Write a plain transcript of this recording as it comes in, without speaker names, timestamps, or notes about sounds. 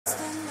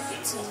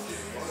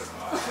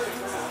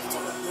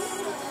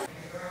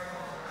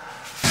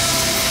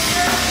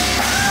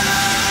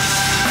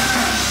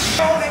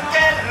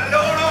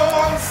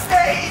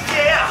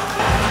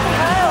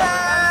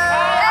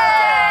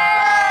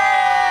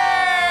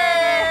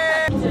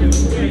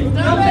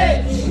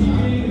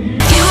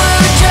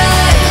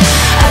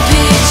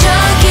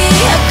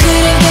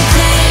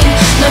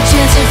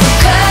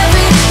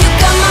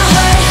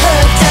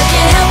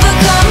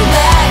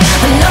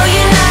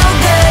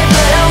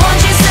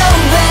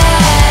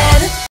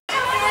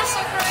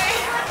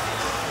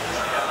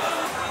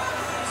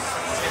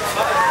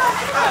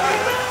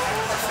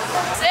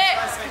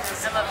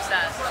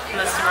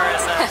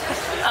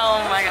Oh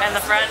my god, and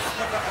the front,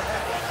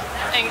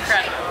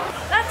 incredible.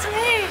 That's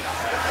me.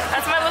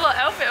 That's my little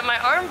outfit with my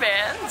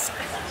armbands.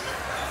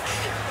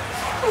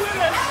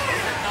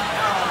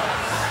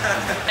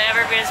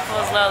 Never be as cool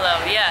as Lolo.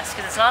 Yes,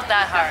 because it's not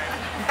that hard.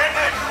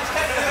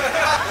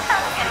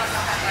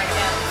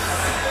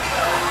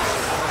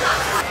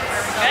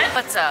 Good?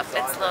 What's up?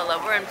 It's Lolo.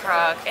 We're in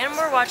Prague, and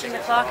we're watching the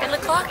clock, and the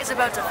clock is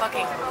about to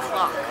fucking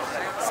clock.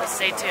 So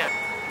stay tuned.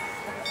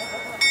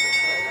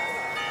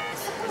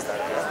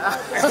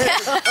 That's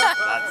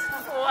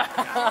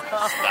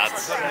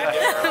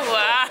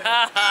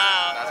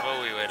what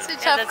we waited for. It's a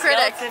tough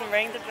critic. Skeleton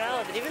rang the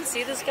bell. Did you even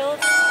see the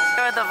skeleton?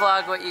 Show the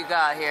vlog what you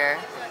got here.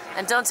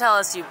 And don't tell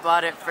us you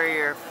bought it for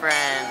your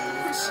friend.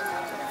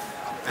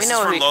 This is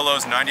for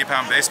Lolo's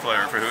 90-pound bass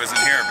player, for who isn't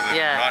here, but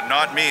yeah.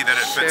 not me, that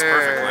it fits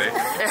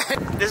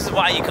perfectly. This is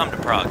why you come to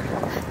Prague.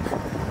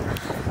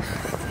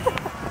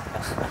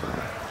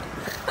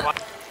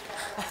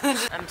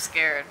 I'm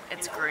scared.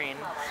 It's green.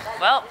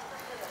 Well,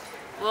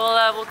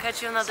 we'll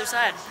catch you on the other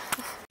side.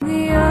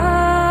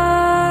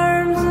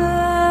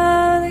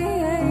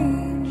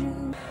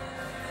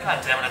 God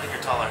damn it, I think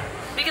you're taller.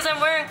 Because I'm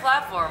wearing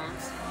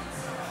platforms.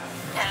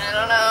 I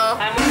don't know.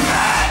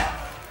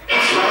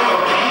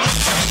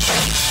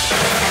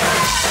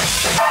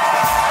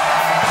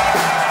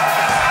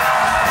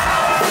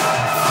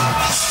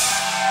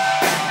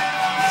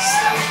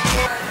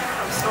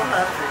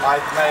 I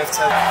may have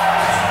said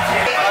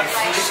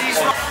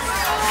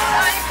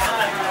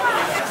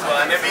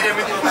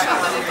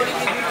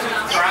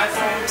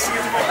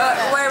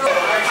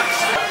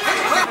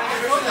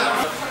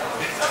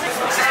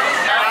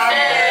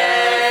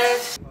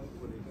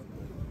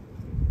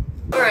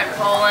We're in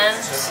Poland,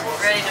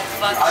 ready to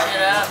fuck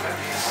shit up.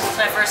 It's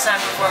my first time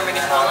performing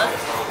in Poland.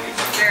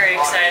 Very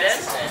excited.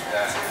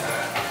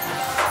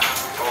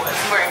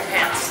 I'm wearing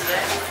pants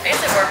today. I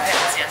guess I wore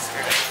pants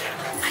yesterday.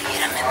 I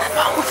hit him in the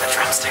bum with a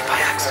drumstick by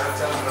accident.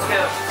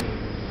 Cool.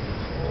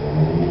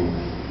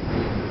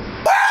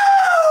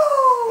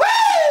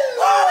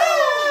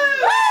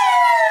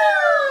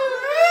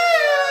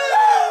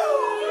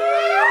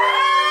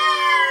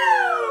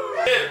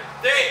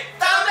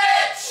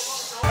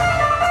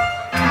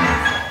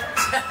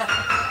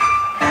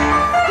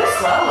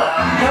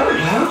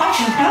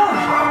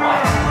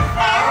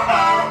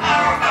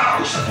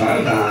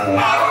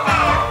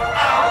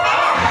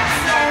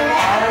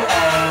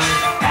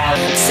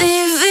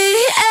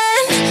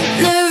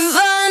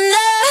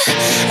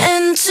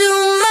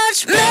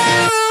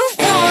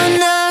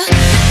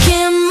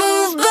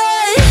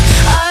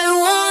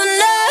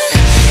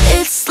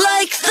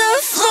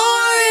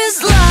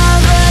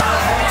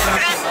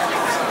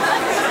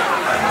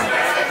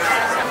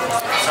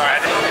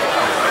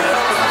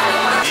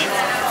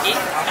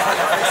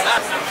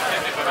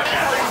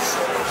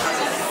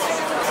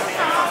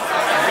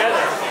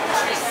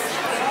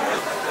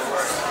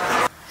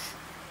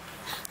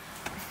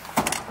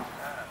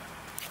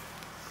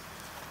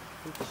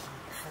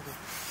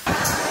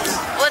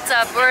 What's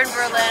up? We're in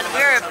Berlin.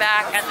 We're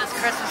back at this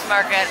Christmas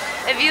market.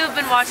 If you've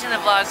been watching the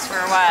vlogs for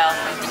a while,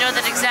 you know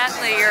that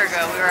exactly a year ago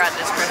we were at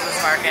this Christmas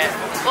market.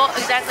 Well,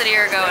 exactly a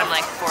year ago in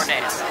like 4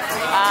 days.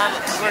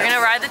 We're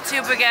gonna ride the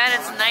tube again.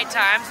 It's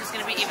nighttime, so it's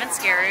gonna be even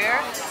scarier.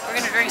 We're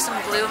gonna drink some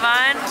blue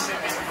wine.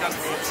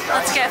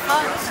 Let's get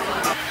fucked.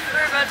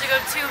 We're about to go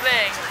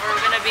tubing.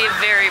 We're gonna be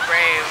very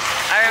brave.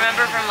 I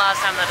remember from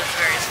last time that it's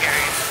very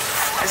scary.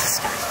 This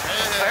is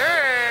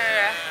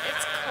scary.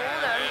 It's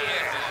cold out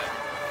here.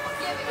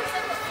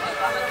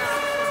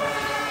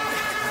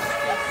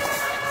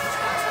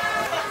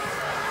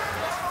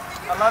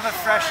 I love a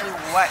freshly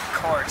wet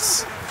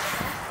course.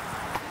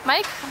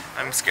 Mike?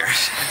 I'm scared.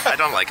 I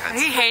don't like heights.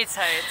 He hates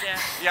heights, yeah.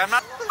 Yeah, I'm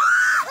not.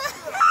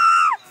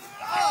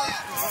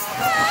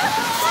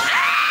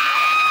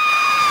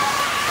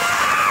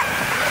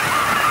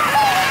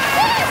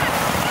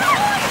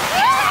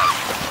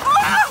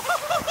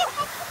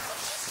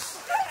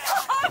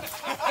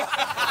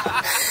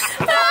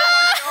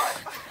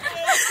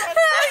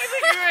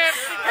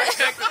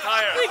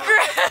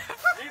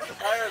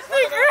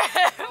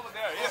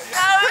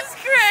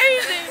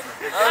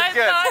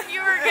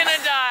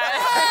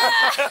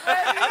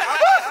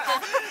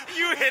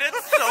 You hit it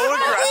so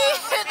aggressive.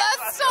 He hit that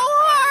so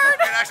hard.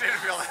 I actually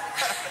didn't feel it.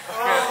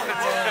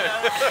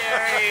 That's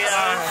scary.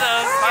 That was so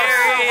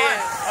scary.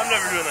 I'm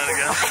never doing that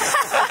again.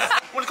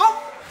 Wanna go?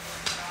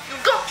 You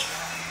go.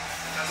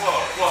 Whoa.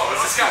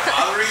 this guy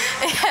bothering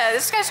you? Yeah,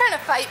 this guy's trying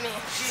to fight me.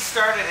 She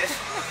started it,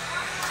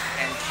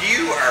 and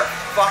you are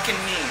fucking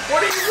mean.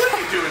 What are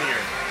you doing here?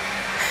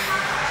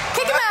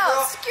 Kick him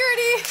out,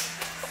 security.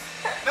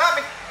 Not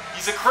me.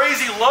 He's a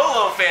crazy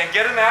Lolo fan.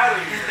 Get him out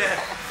of here.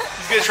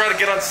 He's gonna try to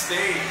get on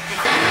stage.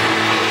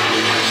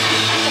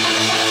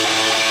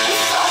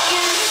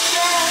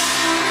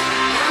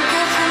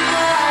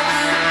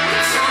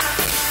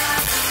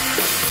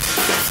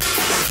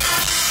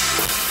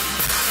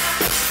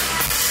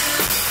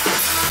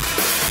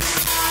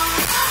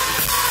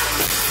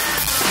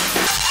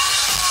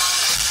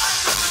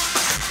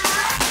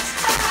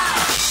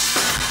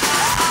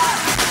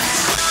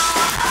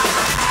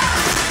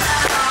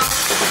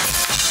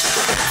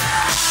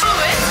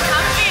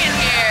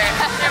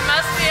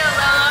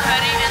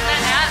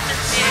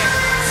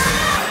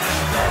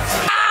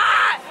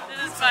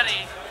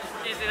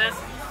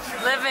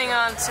 Living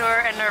on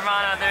tour in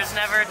Nirvana, there's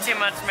never too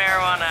much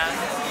marijuana.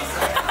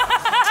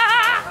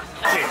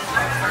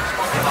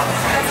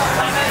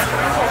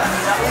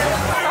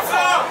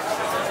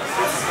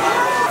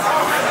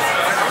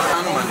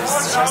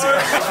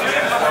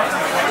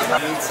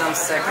 Need some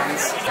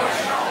seconds.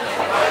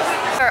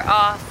 We're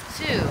off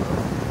to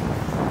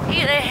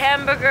eat a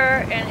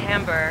hamburger in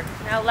Hamburg.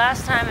 Now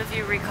last time, if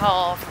you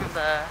recall from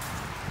the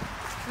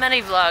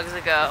many vlogs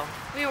ago,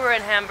 we were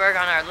in Hamburg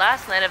on our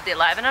last night of the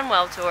Alive and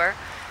Unwell tour,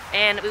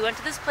 and we went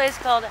to this place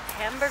called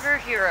Hamburger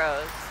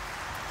Heroes.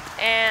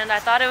 And I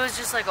thought it was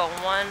just like a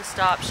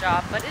one-stop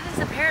shop, but it is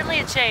apparently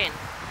a chain,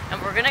 and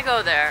we're gonna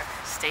go there.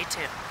 Stay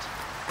tuned.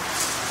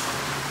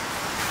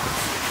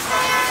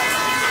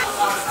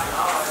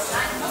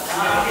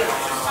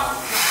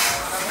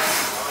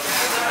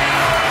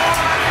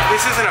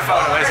 This isn't a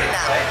photo, is it?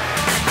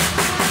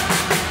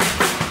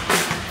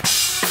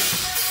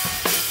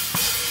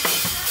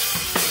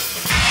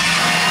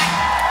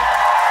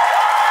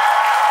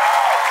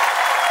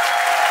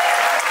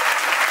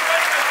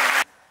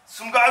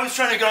 Some guy was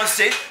trying to get on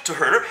stage to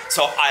hurt her,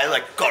 so I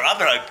like got up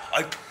and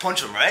I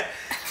punched him, right?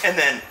 And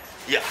then,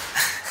 yeah.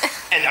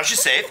 And now she's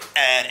safe,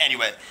 and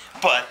anyway,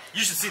 but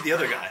you should see the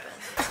other guy.